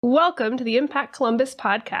Welcome to the Impact Columbus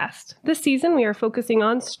podcast. This season, we are focusing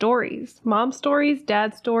on stories. Mom stories,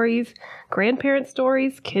 dad stories, grandparent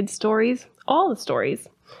stories, kid stories, all the stories.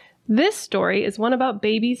 This story is one about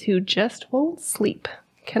babies who just won't sleep.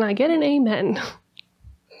 Can I get an amen?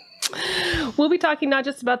 We'll be talking not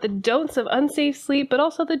just about the don'ts of unsafe sleep, but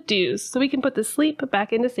also the do's, so we can put the sleep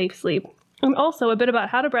back into safe sleep. And also a bit about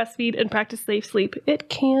how to breastfeed and practice safe sleep. It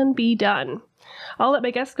can be done. I'll let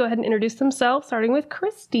my guests go ahead and introduce themselves, starting with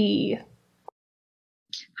Christy.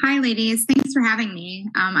 Hi, ladies. Thanks for having me.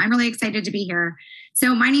 I'm really excited to be here.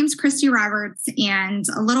 So my name's Christy Roberts, and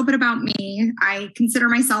a little bit about me. I consider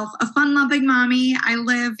myself a fun-loving mommy. I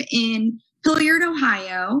live in Hilliard,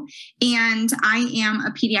 Ohio, and I am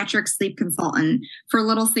a pediatric sleep consultant for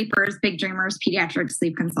Little Sleepers, Big Dreamers Pediatric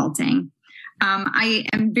Sleep Consulting. I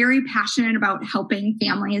am very passionate about helping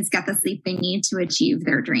families get the sleep they need to achieve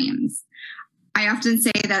their dreams. I often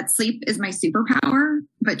say that sleep is my superpower,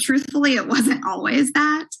 but truthfully, it wasn't always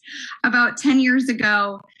that. About 10 years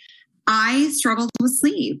ago, I struggled with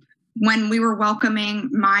sleep. When we were welcoming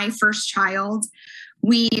my first child,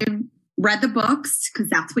 we read the books, because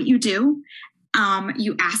that's what you do.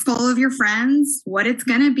 You ask all of your friends what it's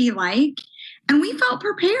going to be like, and we felt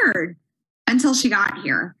prepared until she got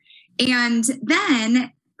here. And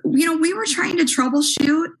then, we were trying to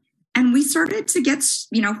troubleshoot, and we started to get,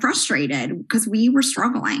 frustrated because we were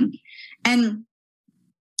struggling. And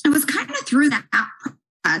it was kind of through that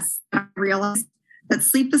process that I realized that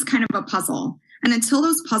sleep is kind of a puzzle. And until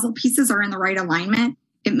those puzzle pieces are in the right alignment,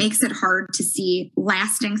 it makes it hard to see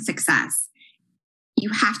lasting success. You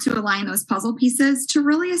have to align those puzzle pieces to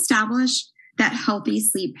really establish that healthy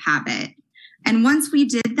sleep habit. And once we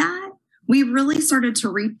did that, we really started to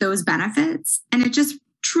reap those benefits. And it just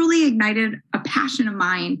truly ignited a passion of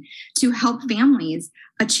mine to help families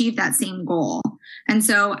achieve that same goal. And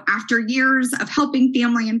so after years of helping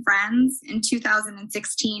family and friends, in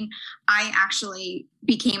 2016, I actually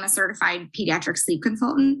became a certified pediatric sleep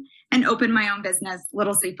consultant and opened my own business,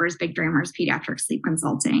 Little Sleepers, Big Dreamers Pediatric Sleep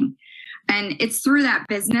Consulting. And it's through that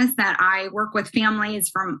business that I work with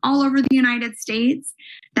families from all over the United States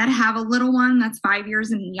that have a little one that's 5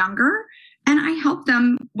 years and younger. And I help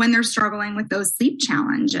them when they're struggling with those sleep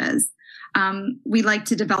challenges. We like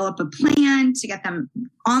to develop a plan to get them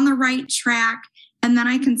on the right track, and then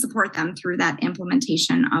I can support them through that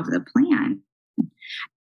implementation of the plan.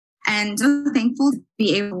 And so thankful to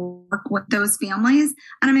be able to work with those families,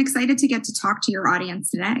 and I'm excited to get to talk to your audience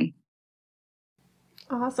today.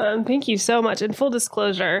 Awesome. Thank you so much. And full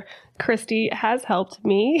disclosure, Christy has helped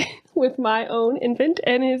me with my own infant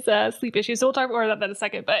and his sleep issues. So we'll talk more about that in a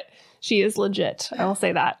second, but she is legit. I will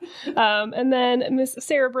say that. And then Miss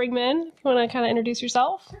Sarah Bringman, if you want to kind of introduce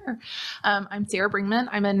yourself. Sure. I'm Sarah Bringman.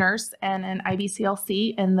 I'm a nurse and an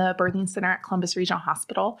IBCLC in the birthing center at Columbus Regional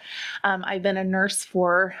Hospital. I've been a nurse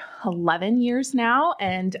for 11 years now,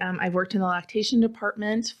 and I've worked in the lactation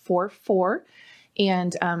department for 4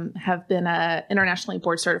 and have been an internationally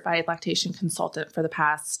board certified lactation consultant for the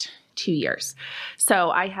past 2 years.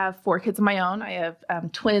 So I have 4 kids of my own. I have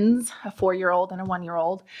twins, a 4-year-old and a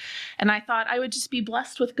 1-year-old. And I thought I would just be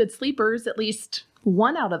blessed with good sleepers, at least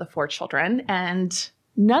 1 out of the 4 children. And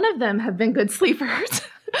none of them have been good sleepers.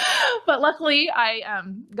 But luckily, I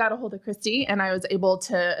got a hold of Christy and I was able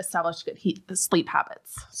to establish good sleep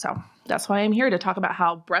habits. So that's why I'm here to talk about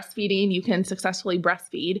how breastfeeding, you can successfully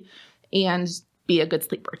breastfeed and be a good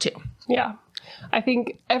sleeper too. Yeah. I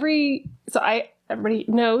think everybody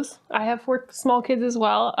knows I have 4 small kids as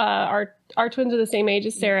well. Our twins are the same age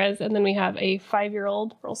as Sarah's. And then we have a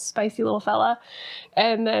 5-year-old, real spicy little fella.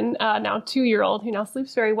 And then now 2-year-old who now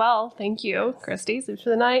sleeps very well. Thank you, Christy. Sleeps for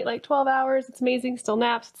the night, like 12 hours. It's amazing. Still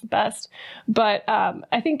naps. It's the best. But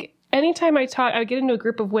I think anytime I get into a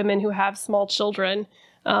group of women who have small children,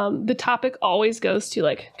 the topic always goes to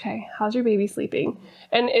okay, how's your baby sleeping?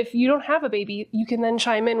 And if you don't have a baby, you can then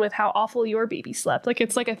chime in with how awful your baby slept.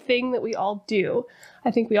 It's like a thing that we all do.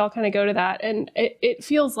 I think we all kind of go to that. And it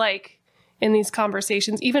feels like in these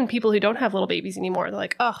conversations, even people who don't have little babies anymore, they're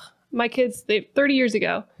like, oh, my kids, 30 years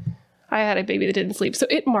ago, I had a baby that didn't sleep. So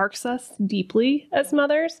it marks us deeply as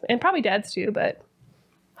mothers, and probably dads too, but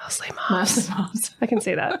mostly moms. I can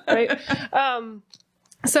say that, right?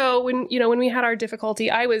 So when we had our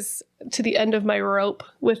difficulty, I was to the end of my rope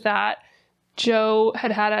with that. Joe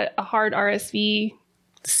had a hard RSV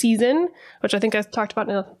season, which I think I talked about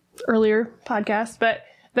in an earlier podcast. But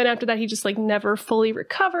then after that, he just never fully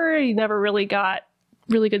recovered. He never really got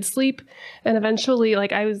really good sleep. And eventually,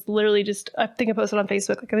 I was literally I think I posted on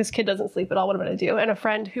Facebook, this kid doesn't sleep at all. What am I going to do? And a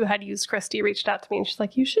friend who had used Christy reached out to me and she's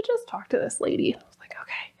like, you should just talk to this lady. I was like,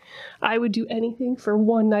 okay. I would do anything for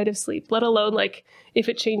one night of sleep, let alone like if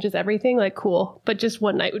it changes everything, like cool, but just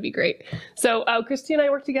one night would be great. So Christy and I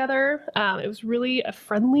worked together. It was really a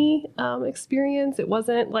friendly experience. It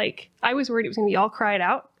wasn't like, I was worried it was going to be all cried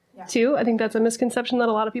out. Too. I think that's a misconception that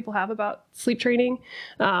a lot of people have about sleep training.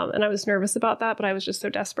 And I was nervous about that, but I was just so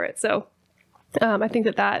desperate. So I think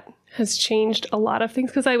that has changed a lot of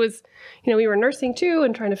things because I was, we were nursing too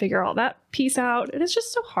and trying to figure all that piece out. And it's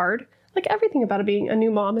just so hard. Like everything about being a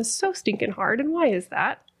new mom is so stinking hard. And why is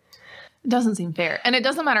that? It doesn't seem fair. And it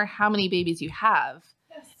doesn't matter how many babies you have.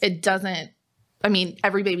 Yes. It doesn't,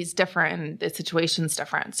 every baby's different and the situation's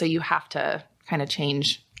different. So you have to kind of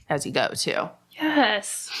change as you go too.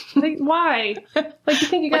 Yes. Like, why? Like, you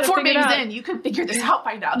think you got to like 4 figure it babies out. in, you could figure this out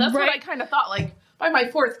by now. That's right. what I kind of thought. Like, by my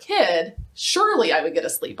 4th kid, surely I would get a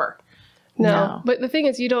sleeper. No. But the thing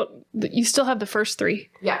is, you still have the first 3.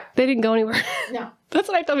 Yeah. They didn't go anywhere. No. That's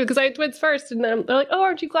what I told you because I had twins first. And then they're like, oh,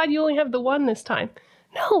 aren't you glad you only have the 1 this time?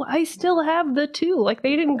 No, I still have the 2. Like,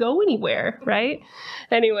 they didn't go anywhere. Right.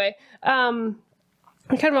 Anyway,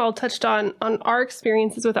 we kind of all touched on our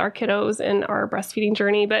experiences with our kiddos and our breastfeeding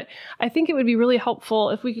journey, but I think it would be really helpful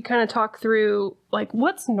if we could kind of talk through like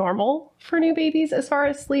what's normal for new babies as far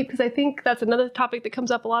as sleep, because I think that's another topic that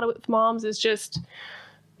comes up a lot with moms is just,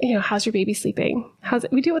 how's your baby sleeping?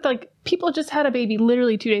 We do it with like people just had a baby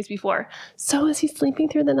literally 2 days before. So is he sleeping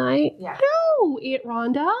through the night? Yeah. No, Aunt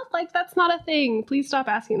Rhonda, like that's not a thing. Please stop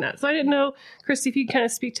asking that. So I didn't know, Christy, if you could kind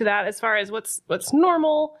of speak to that as far as what's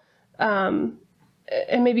normal,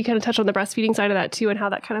 and maybe kind of touch on the breastfeeding side of that too and how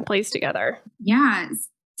that kind of plays together. Yeah.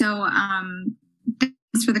 So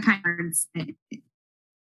thanks for the kind words.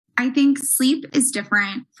 I think sleep is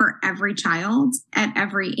different for every child at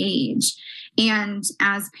every age. And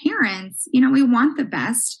as parents, we want the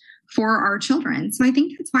best for our children. So I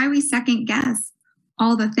think that's why we second guess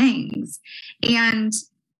all the things. And,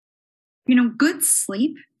 good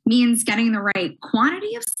sleep means getting the right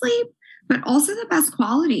quantity of sleep, but also the best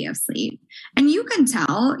quality of sleep. And you can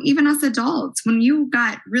tell, even as adults, when you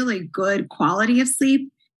got really good quality of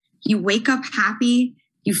sleep, you wake up happy,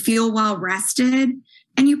 you feel well rested,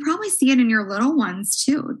 and you probably see it in your little ones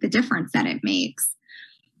too, the difference that it makes.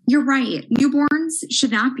 You're right. Newborns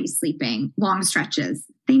should not be sleeping long stretches.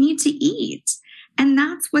 They need to eat. And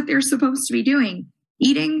that's what they're supposed to be doing.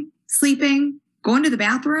 Eating, sleeping, going to the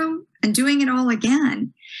bathroom, and doing it all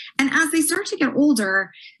again. And as they start to get older,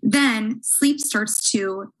 then sleep starts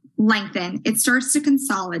to lengthen. It starts to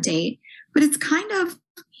consolidate. But it's kind of,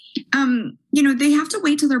 they have to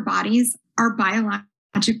wait till their bodies are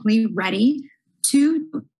biologically ready to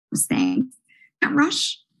do those things. Can't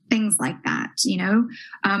rush things like that,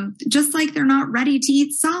 just like they're not ready to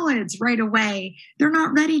eat solids right away. They're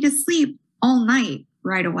not ready to sleep all night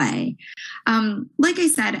right away. Like I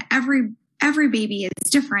said, every baby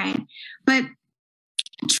is different, but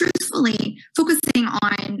truthfully focusing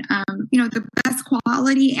on, the best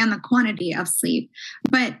quality and the quantity of sleep.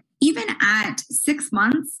 But even at 6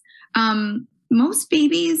 months, most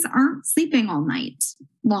babies aren't sleeping all night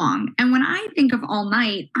long. And when I think of all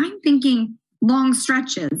night, I'm thinking long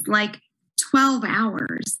stretches, like 12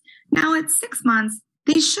 hours. Now at 6 months,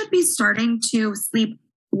 they should be starting to sleep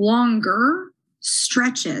longer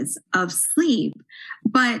stretches of sleep,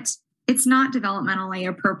 but it's not developmentally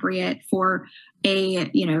appropriate for a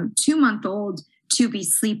 2-month-old to be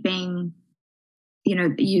sleeping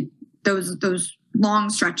those long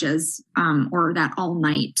stretches or that all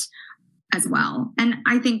night as well. And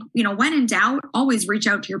I think when in doubt, always reach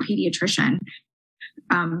out to your pediatrician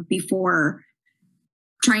before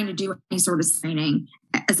trying to do any sort of screening,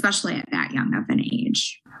 especially at that young of an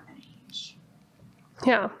age.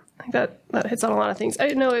 Yeah, I think that hits on a lot of things. I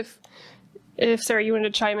didn't know if Sarah, you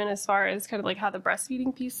wanted to chime in as far as kind of like how the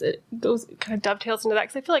breastfeeding piece it kind of dovetails into that,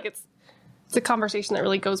 because I feel like it's a conversation that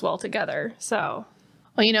really goes well together. So,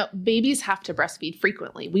 well, babies have to breastfeed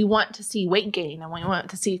frequently. We want to see weight gain and we want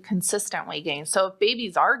to see consistent weight gain. So if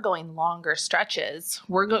babies are going longer stretches,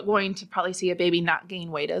 we're going to probably see a baby not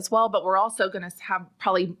gain weight as well, but we're also going to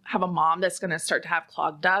probably have a mom that's going to start to have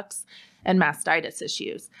clogged ducts and mastitis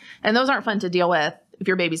issues. And those aren't fun to deal with if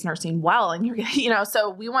your baby's nursing well and you're, so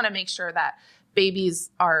we want to make sure that babies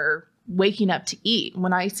are waking up to eat.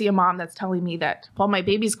 When I see a mom that's telling me that, well, my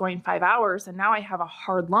baby's going 5 hours and now I have a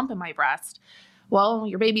hard lump in my breast. Well,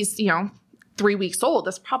 your baby's, 3 weeks old.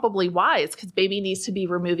 That's probably wise because baby needs to be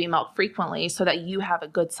removing milk frequently so that you have a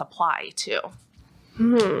good supply too.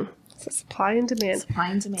 So supply and demand. Supply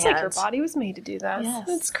and demand. It's like her body was made to do that. Yes.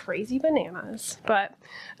 It's crazy bananas. But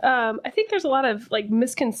I think there's a lot of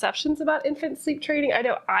misconceptions about infant sleep training. I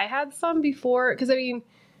know I had some before because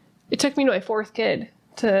it took me to my 4th kid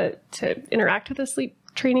to interact with a sleep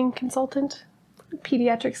training consultant,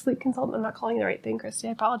 pediatric sleep consultant. I'm not calling it the right thing, Christy.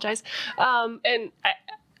 I apologize.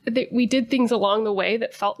 We did things along the way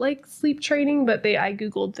that felt like sleep training, but I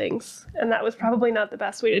Googled things, and that was probably not the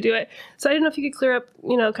best way to do it. So I don't know if you could clear up,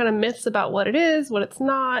 kind of myths about what it is, what it's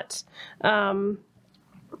not, and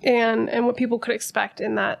what people could expect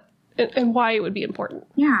in that, and why it would be important.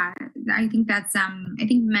 Yeah, I think that's, I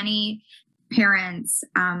think many parents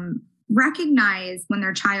recognize when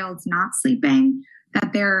their child's not sleeping,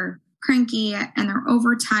 that they're cranky and they're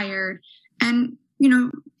overtired, and,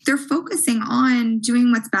 they're focusing on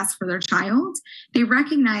doing what's best for their child. They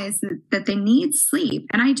recognize that they need sleep.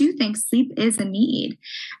 And I do think sleep is a need.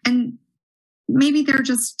 And maybe they're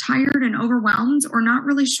just tired and overwhelmed or not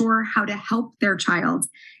really sure how to help their child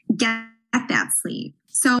get that sleep.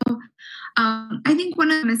 So I think one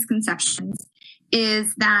of the misconceptions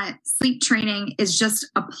is that sleep training is just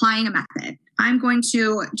applying a method. I'm going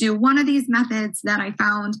to do one of these methods that I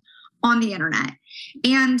found on the internet.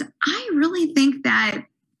 And I really think that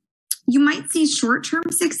you might see short-term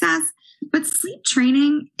success, but sleep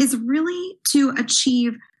training is really to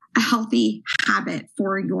achieve a healthy habit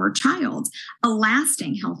for your child, a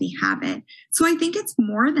lasting healthy habit. So I think it's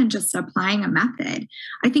more than just applying a method.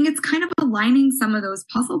 I think it's kind of aligning some of those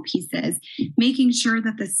puzzle pieces, making sure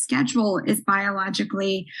that the schedule is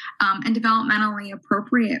biologically and developmentally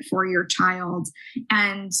appropriate for your child.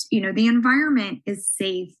 And, the environment is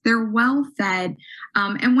safe, they're well fed.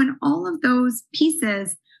 And when all of those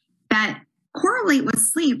pieces that correlate with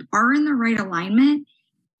sleep are in the right alignment,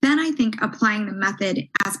 then I think applying the method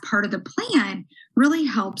as part of the plan really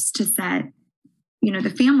helps to set,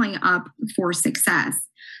 the family up for success.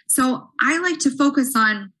 So I like to focus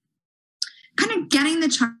on kind of getting the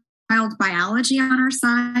child biology on our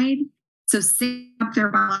side. So setting up their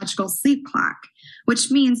biological sleep clock, which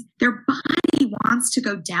means their body wants to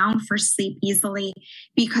go down for sleep easily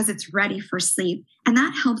because it's ready for sleep. And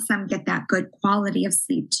that helps them get that good quality of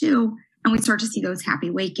sleep too. And we start to see those happy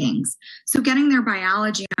wakings. So getting their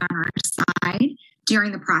biology on our side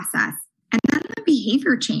during the process. And then the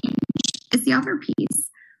behavior change is the other piece.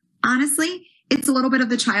 Honestly, it's a little bit of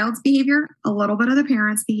the child's behavior, a little bit of the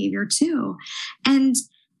parent's behavior too. And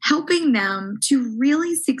helping them to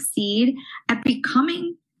really succeed at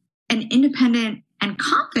becoming an independent and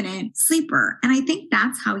confident sleeper. And I think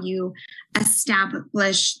that's how you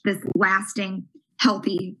establish this lasting,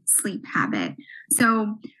 healthy sleep habit.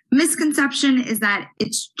 So misconception is that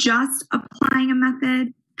it's just applying a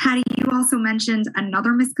method. Patty, you also mentioned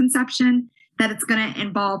another misconception, that it's going to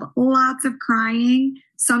involve lots of crying,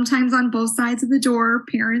 sometimes on both sides of the door,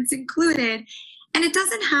 parents included. And it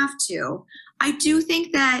doesn't have to. I do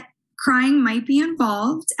think that crying might be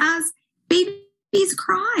involved, as babies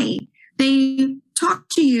cry. They talk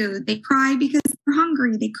to you. They cry because they're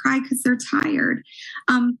hungry. They cry because they're tired.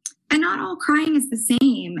 And not all crying is the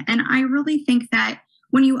same. And I really think that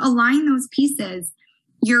when you align those pieces,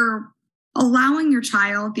 you're allowing your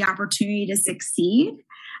child the opportunity to succeed.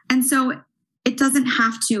 And so it doesn't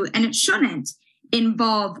have to, and it shouldn't,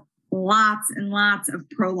 involve lots and lots of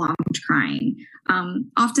prolonged crying.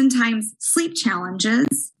 Oftentimes, sleep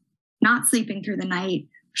challenges, not sleeping through the night,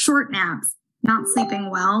 short naps, not sleeping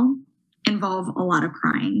well, involve a lot of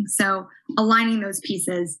crying. So aligning those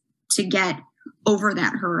pieces to get over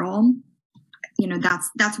that hurdle,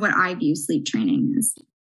 that's what I view sleep training as.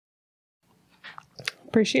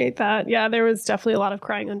 Appreciate that. Yeah, there was definitely a lot of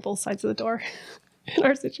crying on both sides of the door in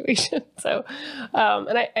our situation. So,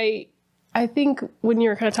 and I think when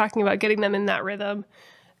you're kind of talking about getting them in that rhythm,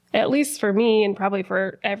 at least for me and probably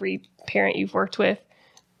for every parent you've worked with,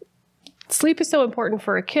 sleep is so important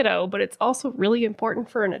for a kiddo, but it's also really important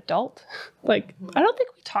for an adult. Like, I don't think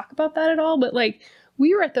we talk about that at all, but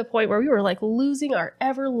we were at the point where we were losing our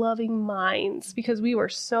ever-loving minds because we were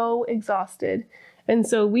so exhausted. And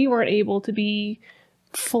so we weren't able to be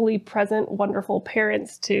fully present, wonderful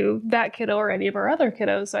parents to that kiddo or any of our other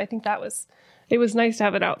kiddos. So I think it was nice to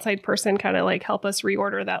have an outside person kind of help us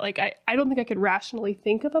reorder that. I don't think I could rationally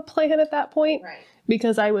think of a plan at that point, right,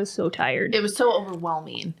 because I was so tired. It was so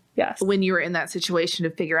overwhelming. Yes. When you were in that situation to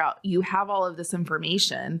figure out, you have all of this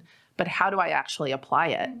information, but how do I actually apply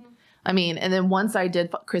it? Mm-hmm. I mean, and then once I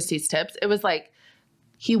did Christy's tips, it was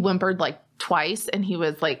he whimpered twice and he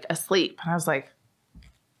was asleep. And I was like,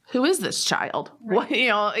 who is this child?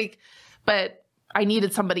 Right. What, but I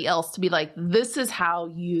needed somebody else to be this is how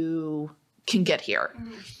you can get here.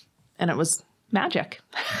 Mm-hmm. And it was magic.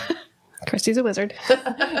 Christy's a wizard. No,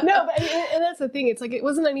 but and that's the thing. It's it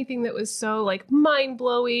wasn't anything that was so mind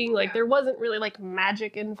blowing. There wasn't really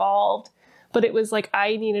magic involved, but it was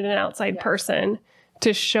I needed an outside person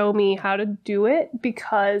to show me how to do it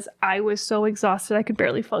because I was so exhausted I could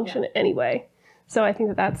barely function anyway. So I think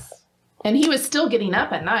that that's... And he was still getting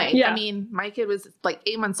up at night. Yeah. I mean, my kid was like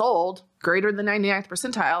 8 months old, greater than 99th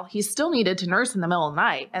percentile. He still needed to nurse in the middle of the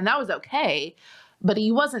night, and that was okay. But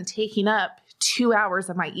he wasn't taking up 2 hours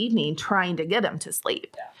of my evening trying to get him to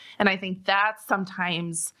sleep. Yeah. And I think that's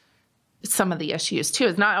sometimes some of the issues too,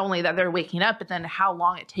 is not only that they're waking up, but then how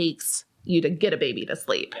long it takes you to get a baby to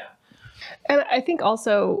sleep. Yeah. And I think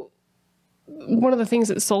also one of the things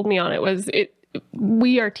that sold me on it was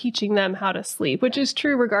we are teaching them how to sleep, which is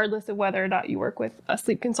true regardless of whether or not you work with a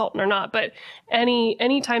sleep consultant or not. But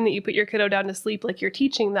any time that you put your kiddo down to sleep, like you're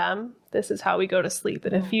teaching them, this is how we go to sleep.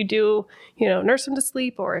 And if you do, nurse them to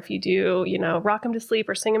sleep, or if you do, rock them to sleep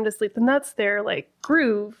or sing them to sleep, then that's their like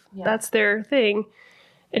groove. Yeah. That's their thing.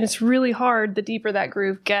 And it's really hard the deeper that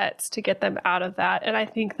groove gets to get them out of that. And I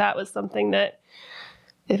think that was something that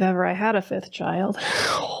if ever I had a fifth child,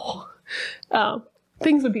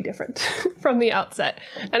 things would be different from the outset.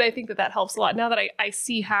 And I think that helps a lot. Now that I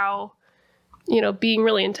see how, being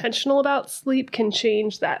really intentional about sleep can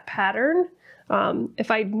change that pattern. If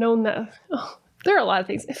I'd known that, there are a lot of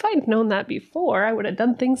things. If I'd known that before, I would have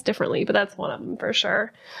done things differently, but that's one of them for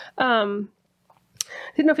sure. I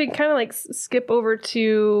didn't know if you can kind of like skip over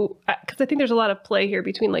to, because I think there's a lot of play here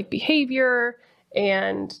between like behavior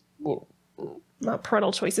and not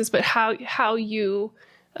parental choices, but how you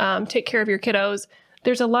take care of your kiddos.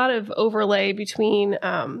 There's a lot of overlay between,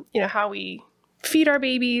 how we feed our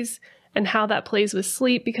babies and how that plays with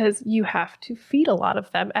sleep, because you have to feed a lot of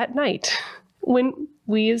them at night when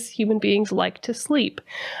we as human beings like to sleep.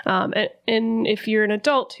 And if you're an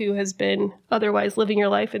adult who has been otherwise living your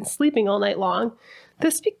life and sleeping all night long,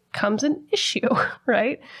 this becomes an issue,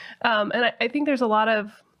 right? And I think there's a lot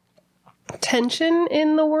of tension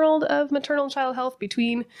in the world of maternal and child health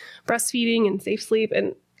between breastfeeding and safe sleep.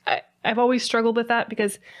 And I've always struggled with that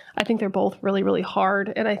because I think they're both really, really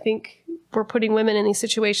hard. And I think we're putting women in these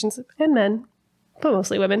situations, and men, but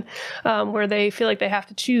mostly women, where they feel like they have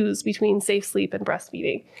to choose between safe sleep and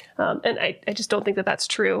breastfeeding. And I just don't think that that's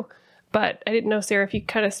true. But I didn't know, Sarah, if you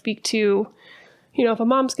kind of speak to, if a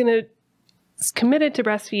mom's is committed to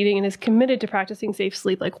breastfeeding and is committed to practicing safe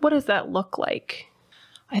sleep, like what does that look like?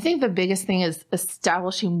 I think the biggest thing is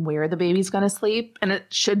establishing where the baby's going to sleep, and it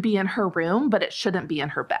should be in her room, but it shouldn't be in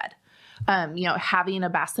her bed. Having a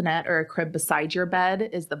bassinet or a crib beside your bed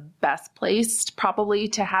is the best place probably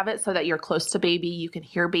to have it, so that you're close to baby. You can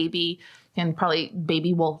hear baby, and probably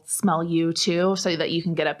baby will smell you too, so that you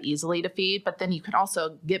can get up easily to feed. But then you can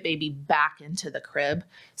also get baby back into the crib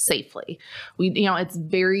safely. It's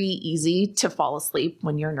very easy to fall asleep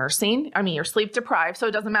when you're nursing. I mean, you're sleep deprived, so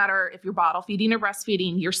it doesn't matter if you're bottle feeding or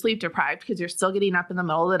breastfeeding, you're sleep deprived because you're still getting up in the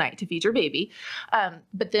middle of the night to feed your baby.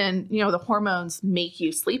 But then, the hormones make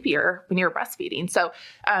you sleepier when you're breastfeeding. So,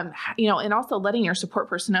 and also letting your support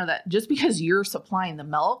person know that just because you're supplying the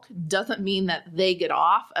milk doesn't mean that they get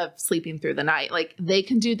off of sleeping through the night. Like, they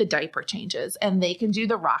can do the diaper changes and they can do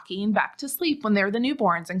the rocking back to sleep when they're the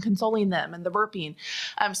newborns and consoling them and the burping,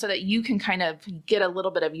 so that you can kind of get a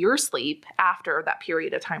little bit of your sleep after that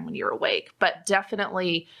period of time when you're awake. But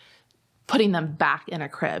definitely putting them back in a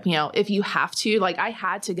crib, if you have to. Like, I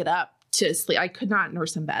had to get up to sleep. I could not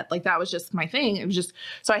nurse in bed. Like, that was just my thing. It was just,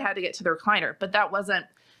 so I had to get to the recliner, but that wasn't,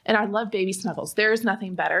 and I love baby snuggles. There's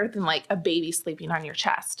nothing better than like a baby sleeping on your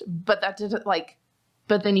chest, but that didn't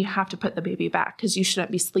but then you have to put the baby back because you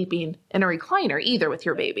shouldn't be sleeping in a recliner either with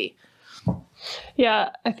your baby. Yeah.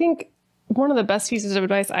 I think one of the best pieces of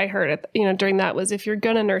advice I heard during that was, if you're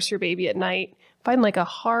going to nurse your baby at night, find like a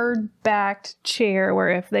hard backed chair where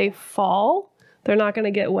if they fall, they're not going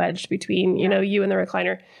to get wedged between, you and the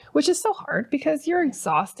recliner, which is so hard because you're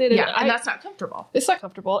exhausted. And that's not comfortable. It's not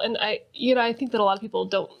comfortable. And I think that a lot of people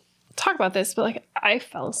don't talk about this, but like, I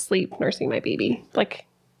fell asleep nursing my baby. Like,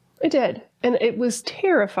 I did. And it was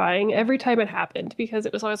terrifying every time it happened, because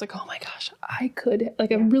it was always like, oh my gosh,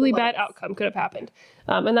 a really bad outcome could have happened.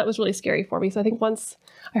 And that was really scary for me. So I think once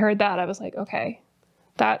I heard that, I was like, okay,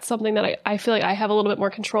 that's something that I feel like I have a little bit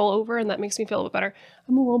more control over, and that makes me feel a little bit better.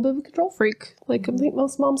 I'm a little bit of a control freak. Like, I think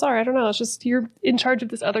most moms are. I don't know. It's just, you're in charge of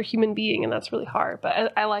this other human being, and that's really hard.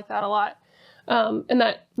 But I like that a lot. And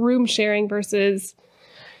that room sharing versus,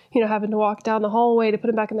 having to walk down the hallway to put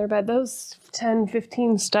them back in their bed, those 10,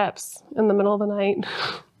 15 steps in the middle of the night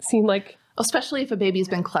seem like... Especially if a baby's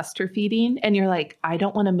been cluster feeding and you're like, I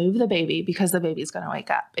don't want to move the baby because the baby's going to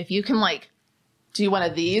wake up. If you can do one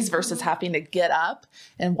of these versus having to get up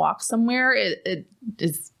and walk somewhere, it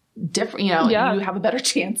is different, you have a better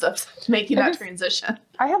chance of making that transition.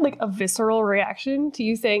 I had like a visceral reaction to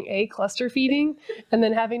you saying cluster feeding and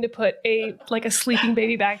then having to put a sleeping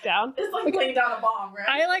baby back down. It's like laying down a bomb, right?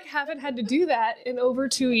 I haven't had to do that in over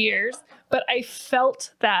 2 years, but I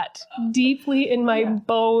felt that deeply in my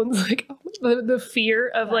bones, the fear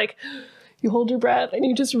of you hold your breath and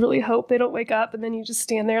you just really hope they don't wake up, and then you just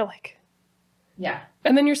stand there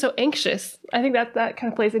and then you're so anxious. I think that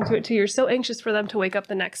kind of plays into it too. You're so anxious for them to wake up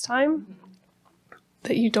the next time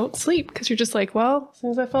that you don't sleep because you're just as soon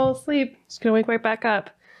as I fall asleep, it's going to wake right back up.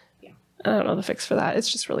 Yeah. I don't know the fix for that.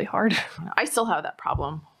 It's just really hard. I still have that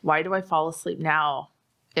problem. Why do I fall asleep now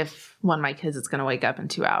if one of my kids is going to wake up in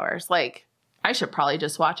 2 hours? I should probably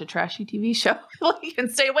just watch a trashy TV show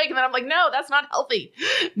and stay awake. And then I'm like, no, that's not healthy.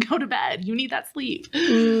 Go to bed. You need that sleep.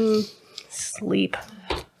 Sleep.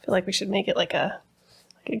 I feel like we should make it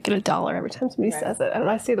get $1 every time somebody says it. I don't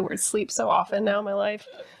know. I say the word sleep so often now in my life.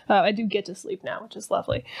 I do get to sleep now, which is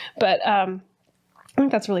lovely. But I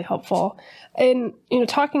think that's really helpful. And,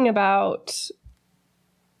 talking about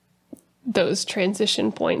those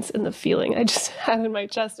transition points and the feeling I just had in my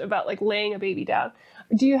chest about laying a baby down.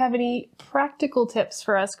 Do you have any practical tips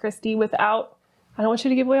for us, Christy, I don't want you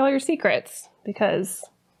to give away all your secrets because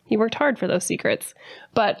you worked hard for those secrets,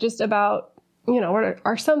 but just about, what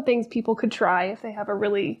are some things people could try if they have a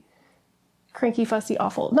really cranky, fussy,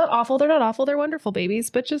 not awful, they're wonderful babies,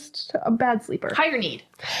 but just a bad sleeper. Higher need.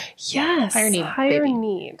 Yes. Higher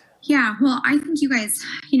need. Yeah. Well, I think you guys,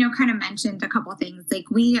 kind of mentioned a couple of things.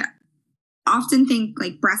 We often think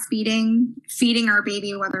breastfeeding, feeding our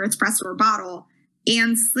baby, whether it's breast or bottle,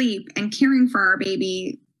 and sleep and caring for our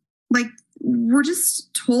baby, we're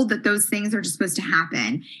just told that those things are just supposed to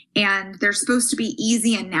happen and they're supposed to be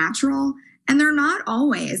easy and natural, and they're not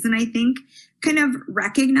always. And I think kind of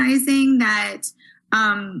recognizing that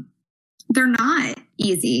they're not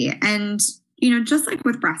easy. And, just like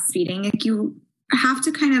with breastfeeding, you have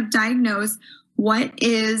to kind of diagnose what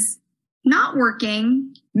is not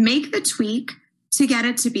working, make the tweak to get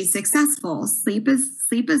it to be successful. Sleep is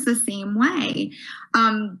the same way.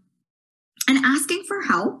 And asking for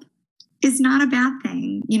help is not a bad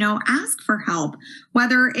thing. Ask for help,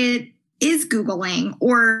 whether it is Googling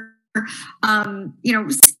or,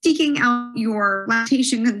 seeking out your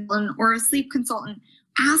lactation consultant or a sleep consultant.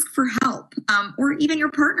 Ask for help, or even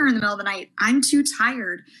your partner in the middle of the night. I'm too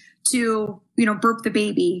tired to, burp the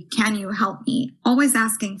baby. Can you help me? Always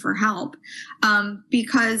asking for help,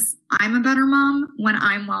 because I'm a better mom when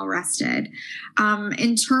I'm well rested.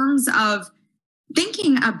 In terms of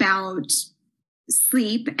thinking about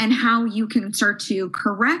sleep and how you can start to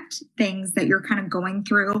correct things that you're kind of going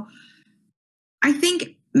through, I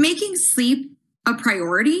think making sleep a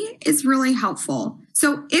priority is really helpful.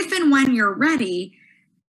 So if and when you're ready,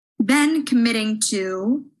 then committing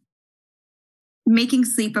to making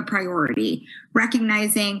sleep a priority,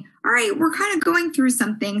 recognizing, all right, we're kind of going through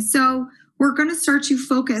something. So we're going to start to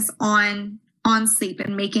focus on sleep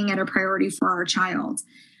and making it a priority for our child.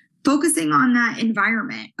 Focusing on that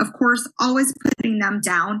environment, of course, always putting them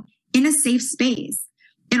down in a safe space.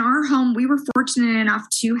 In our home, we were fortunate enough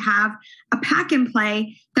to have a pack and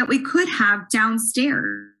play that we could have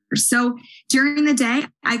downstairs. So during the day,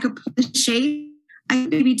 I could put the shade, I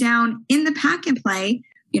could be down in the pack and play,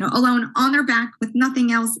 alone on their back with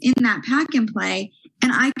nothing else in that pack and play,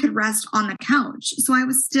 and I could rest on the couch. So I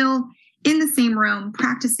was still in the same room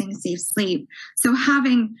practicing safe sleep. So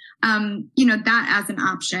having, that as an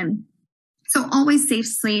option. So always safe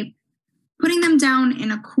sleep, putting them down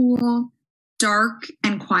in a cool, dark,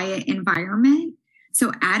 and quiet environment.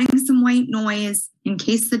 So adding some white noise in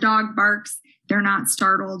case the dog barks, they're not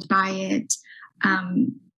startled by it.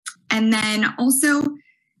 And then also,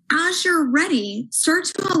 as you're ready, start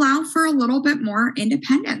to allow for a little bit more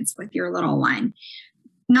independence with your little one.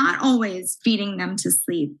 Not always feeding them to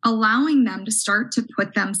sleep, allowing them to start to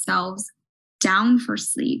put themselves down for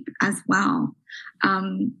sleep as well.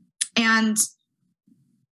 And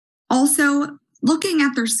also looking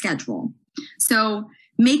at their schedule. So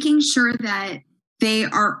making sure that they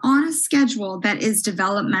are on a schedule that is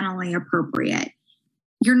developmentally appropriate.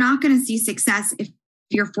 You're not going to see success if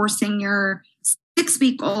you're forcing your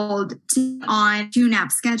 6-week-old on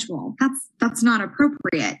 2-nap schedule. That's not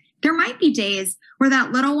appropriate. There might be days where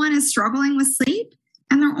that little one is struggling with sleep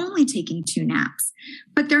and they're only taking 2 naps,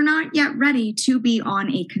 but they're not yet ready to be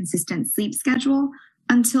on a consistent sleep schedule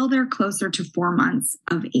until they're closer to 4 months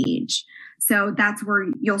of age. So that's where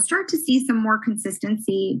you'll start to see some more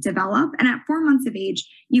consistency develop. And at 4 months of age,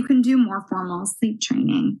 you can do more formal sleep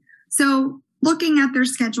training. So looking at their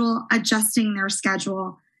schedule, adjusting their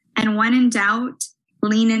schedule, and when in doubt,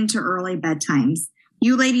 lean into early bedtimes.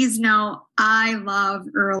 You ladies know I love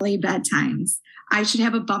early bedtimes. I should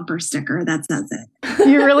have a bumper sticker that says it.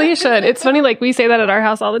 You really should. It's funny, like we say that at our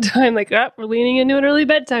house all the time, like, oh, we're leaning into an early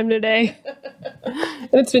bedtime today.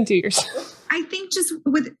 And it's been 2 years. I think just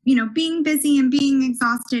with, being busy and being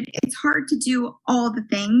exhausted, it's hard to do all the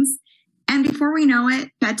things. And before we know it,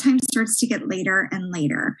 bedtime starts to get later and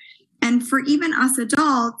later. And for even us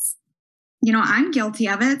adults, I'm guilty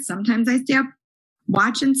of it. Sometimes I stay up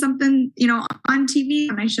watching something, on TV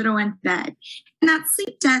when I should have went to bed. And that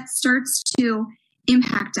sleep debt starts to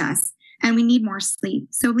impact us and we need more sleep.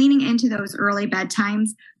 So leaning into those early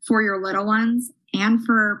bedtimes for your little ones and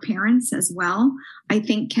for parents as well, I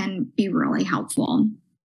think can be really helpful.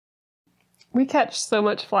 We catch so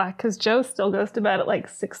much flack because Joe still goes to bed at like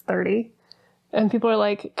 6:30. And people are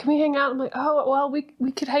like, can we hang out? I'm like, oh, well,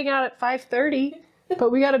 we could hang out at 5:30,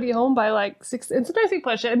 but we got to be home by like 6. And sometimes we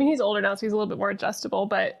push it. I mean, he's older now, so he's a little bit more adjustable.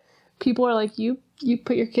 But people are like, you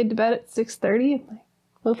put your kid to bed at 6:30? I'm like,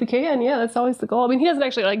 well, if we can, yeah, that's always the goal. I mean, he doesn't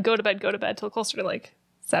actually like go to bed till closer to like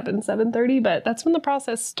 7:30, but that's when the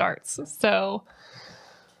process starts. So,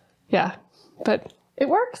 yeah, but it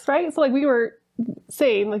works, right? So like we were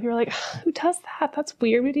saying, like, you were like, who does that? That's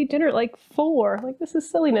weird. We'd eat dinner at like 4. Like, this is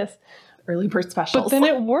silliness. Early bird specials. But then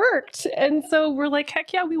it worked. And so we're like,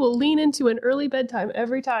 heck yeah, we will lean into an early bedtime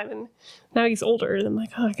every time. And now he's older. And I'm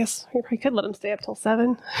like, oh, I guess we probably could let him stay up till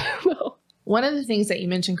 7. No. One of the things that you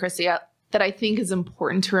mentioned, Christy, that I think is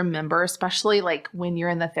important to remember, especially like when you're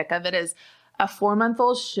in the thick of it, is a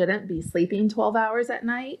 4-month-old shouldn't be sleeping 12 hours at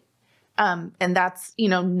night. And that's,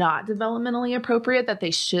 not developmentally appropriate, that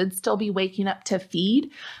they should still be waking up to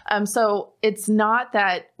feed. So it's not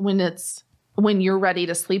that when you're ready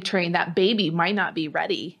to sleep train, that baby might not be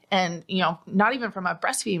ready. And, not even from a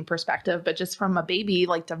breastfeeding perspective, but just from a baby,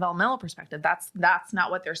 like developmental perspective, that's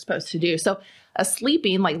not what they're supposed to do. So a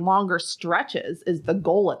sleeping like longer stretches is the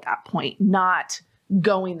goal at that point, not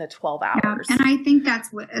going the 12 hours. Yeah, and I think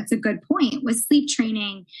that's a good point with sleep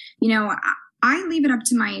training. I leave it up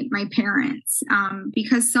to my parents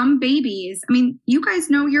because some babies, I mean, you guys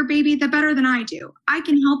know your baby the better than I do. I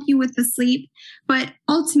can help you with the sleep, but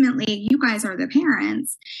ultimately you guys are the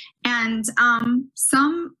parents. And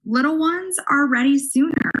some little ones are ready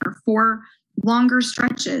sooner for longer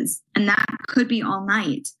stretches, and that could be all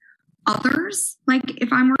night. Others, like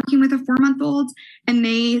if I'm working with a 4-month-old and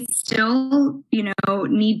they still,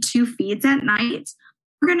 need 2 feeds at night,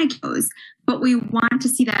 we're going to close, but we want to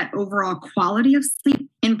see that overall quality of sleep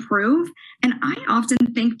improve. And I often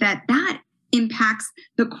think that impacts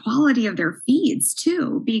the quality of their feeds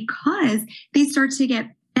too, because they start to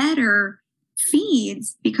get better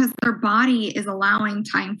feeds because their body is allowing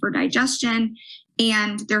time for digestion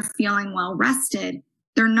and they're feeling well rested.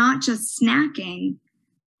 They're not just snacking,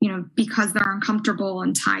 because they're uncomfortable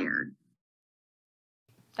and tired.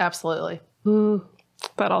 Absolutely.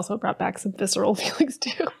 That also brought back some visceral feelings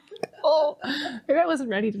too. Oh, maybe I wasn't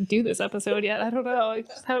ready to do this episode yet. I don't know. I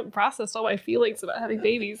just haven't processed all my feelings about having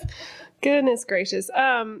babies. Goodness gracious.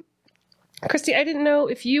 Christy, I didn't know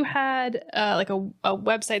if you had like a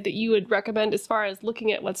website that you would recommend as far as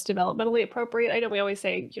looking at what's developmentally appropriate. I know we always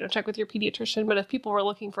say, check with your pediatrician, but if people were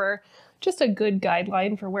looking for just a good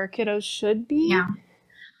guideline for where kiddos should be. Yeah.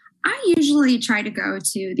 I usually try to go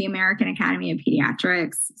to the American Academy of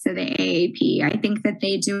Pediatrics, so the AAP. I think that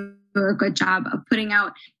they do a good job of putting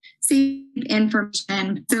out safe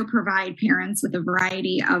information, so provide parents with a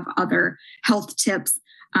variety of other health tips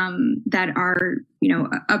that are,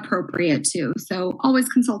 appropriate too. So always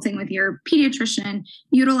consulting with your pediatrician,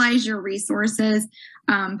 utilize your resources.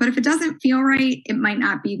 But if it doesn't feel right, it might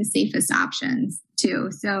not be the safest options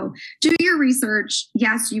too. So do your research.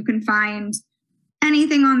 Yes, you can find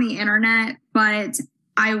anything on the internet, but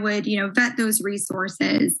I would, vet those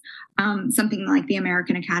resources. Something like the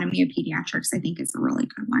American Academy of Pediatrics, I think, is a really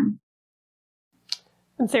good one.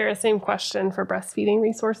 And Sarah, same question for breastfeeding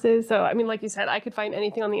resources. So, I mean, like you said, I could find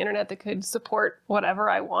anything on the internet that could support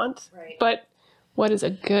whatever I want. Right. But what is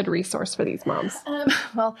a good resource for these moms?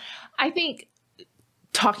 Well, I think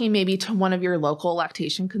talking maybe to one of your local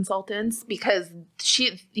lactation consultants, because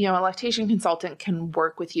a lactation consultant can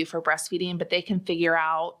work with you for breastfeeding, but they can figure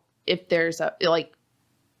out if there's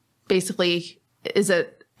basically, is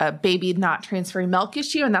it a baby not transferring milk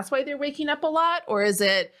issue and that's why they're waking up a lot? Or is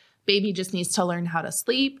it baby just needs to learn how to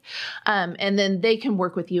sleep? And then they can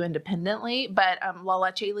work with you independently. But La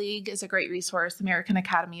Leche League is a great resource. American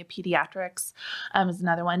Academy of Pediatrics is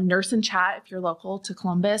another one. Nurse and Chat, if you're local to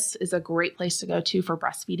Columbus, is a great place to go to for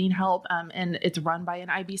breastfeeding help. And it's run by an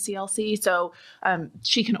IBCLC. So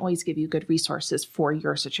she can always give you good resources for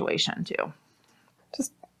your situation too.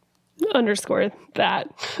 underscore that.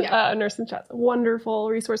 Yeah. Nurse and Chat's a wonderful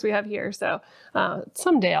resource we have here. So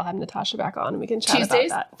someday I'll have Natasha back on and we can chat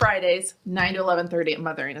Tuesdays, about that. Fridays, 9 to 11:30 at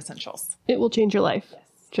Mothering Essentials. It will change your life. Yes.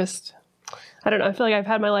 Just, I don't know. I feel like I've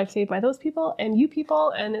had my life saved by those people and you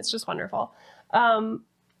people, and it's just wonderful.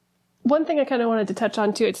 One thing I kind of wanted to touch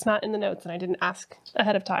on too, it's not in the notes and I didn't ask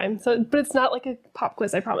ahead of time. But it's not like a pop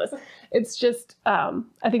quiz, I promise. It's just, I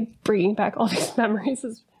think bringing back all these memories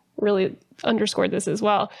has really underscored this as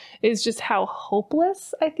well, is just how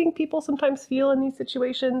hopeless I think people sometimes feel in these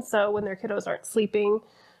situations. So when their kiddos aren't sleeping,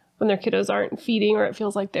 when their kiddos aren't feeding, or it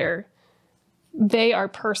feels like they are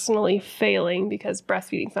personally failing because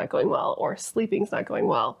breastfeeding's not going well or sleeping's not going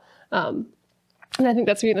well. And I think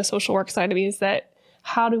that's really the social work side of me, is that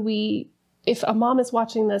how do we, if a mom is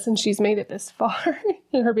watching this and she's made it this far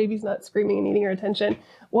and her baby's not screaming and needing her attention,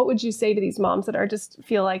 what would you say to these moms that are just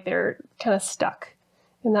feel like they're kind of stuck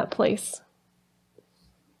in that place?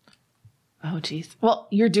 Oh, geez. Well,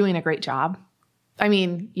 you're doing a great job. I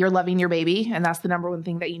mean, you're loving your baby, and that's the number one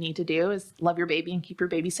thing that you need to do is love your baby and keep your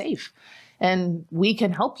baby safe. And we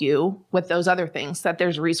can help you with those other things, that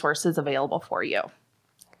there's resources available for you.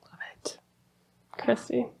 Love it.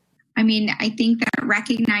 Christy. I mean, I think that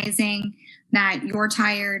recognizing that you're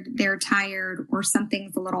tired, they're tired, or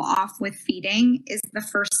something's a little off with feeding is the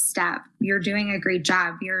first step. You're doing a great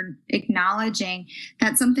job. You're acknowledging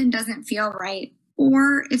that something doesn't feel right.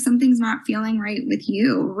 Or if something's not feeling right with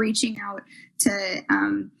you, reaching out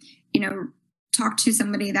to, talk to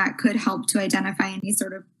somebody that could help to identify any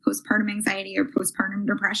sort of postpartum anxiety or postpartum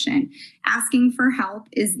depression. Asking for help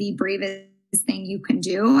is the bravest thing you can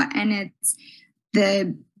do. And it's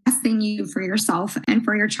the best thing you do for yourself and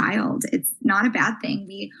for your child. It's not a bad thing.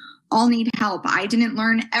 We all need help. I didn't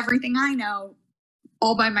learn everything I know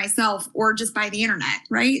all by myself or just by the internet,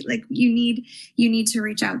 right? Like you need to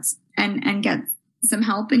reach out and get some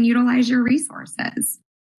help and utilize your resources.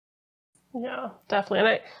 Yeah, definitely.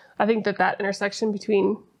 And I think that intersection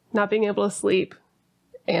between not being able to sleep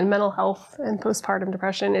and mental health and postpartum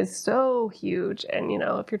depression is so huge. And,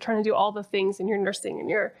 if you're trying to do all the things and you're nursing and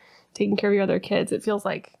you're taking care of your other kids, it feels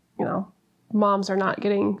like, moms are not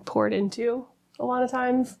getting poured into a lot of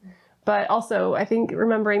times. But also, I think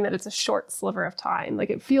remembering that it's a short sliver of time,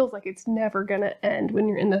 like it feels like it's never going to end when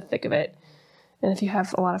you're in the thick of it. And if you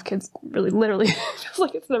have a lot of kids, really, literally, it feels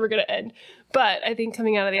like it's never going to end. But I think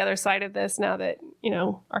coming out of the other side of this, now that,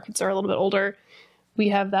 our kids are a little bit older, we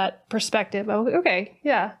have that perspective of, okay,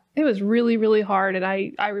 yeah, it was really, really hard. And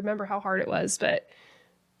I remember how hard it was, but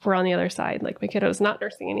we're on the other side. Like my kiddo's not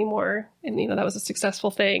nursing anymore. And, that was a successful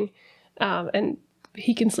thing. And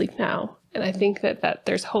he can sleep now. And I think that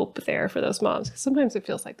there's hope there for those moms, because sometimes it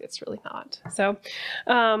feels like it's really not. So,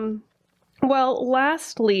 well,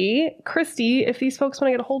 lastly, Christy, if these folks want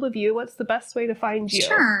to get a hold of you, what's the best way to find you?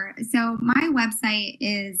 Sure. So my website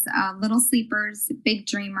is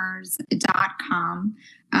littlesleepersbigdreamers.com.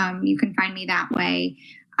 You can find me that way.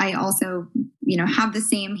 I also, have the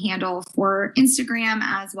same handle for Instagram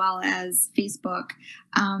as well as Facebook.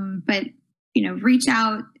 But, reach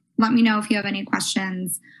out, let me know if you have any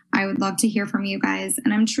questions. I would love to hear from you guys.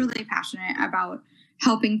 And I'm truly passionate about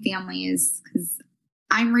helping families because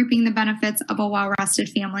I'm reaping the benefits of a well-rested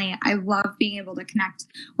family. I love being able to connect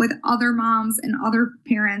with other moms and other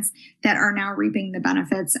parents that are now reaping the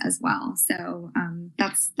benefits as well. So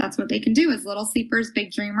that's what they can do is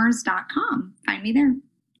littlesleepersbigdreamers.com. Find me there.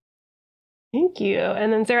 Thank you.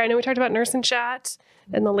 And then Sarah, I know we talked about Nurse and Chat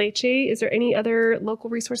and the Leche. Is there any other local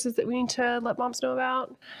resources that we need to let moms know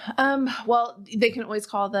about? Well, they can always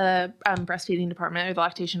call the breastfeeding department or the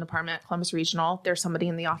lactation department at Columbus Regional. There's somebody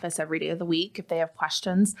in the office every day of the week if they have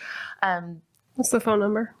questions. What's the phone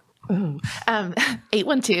number?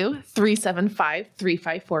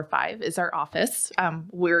 812-375-3545 is our office.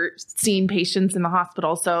 We're seeing patients in the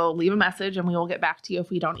hospital, so leave a message and we will get back to you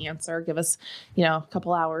if we don't answer. Give us, a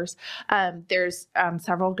couple hours. There's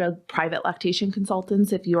several good private lactation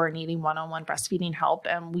consultants if you are needing one-on-one breastfeeding help,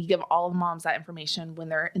 and we give all of moms that information when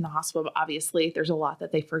they're in the hospital. But obviously, there's a lot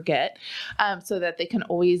that they forget, so that they can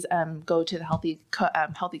always go to the Healthy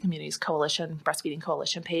Communities Coalition, Breastfeeding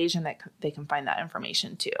Coalition page, and they can find that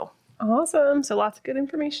information too. Awesome. So lots of good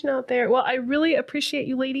information out there. Well, I really appreciate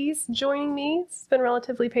you ladies joining me. It's been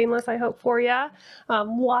relatively painless, I hope, for you.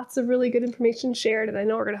 Lots of really good information shared, and I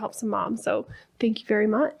know we're going to help some moms. So thank you very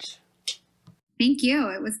much. Thank you.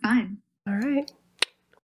 It was fun. All right.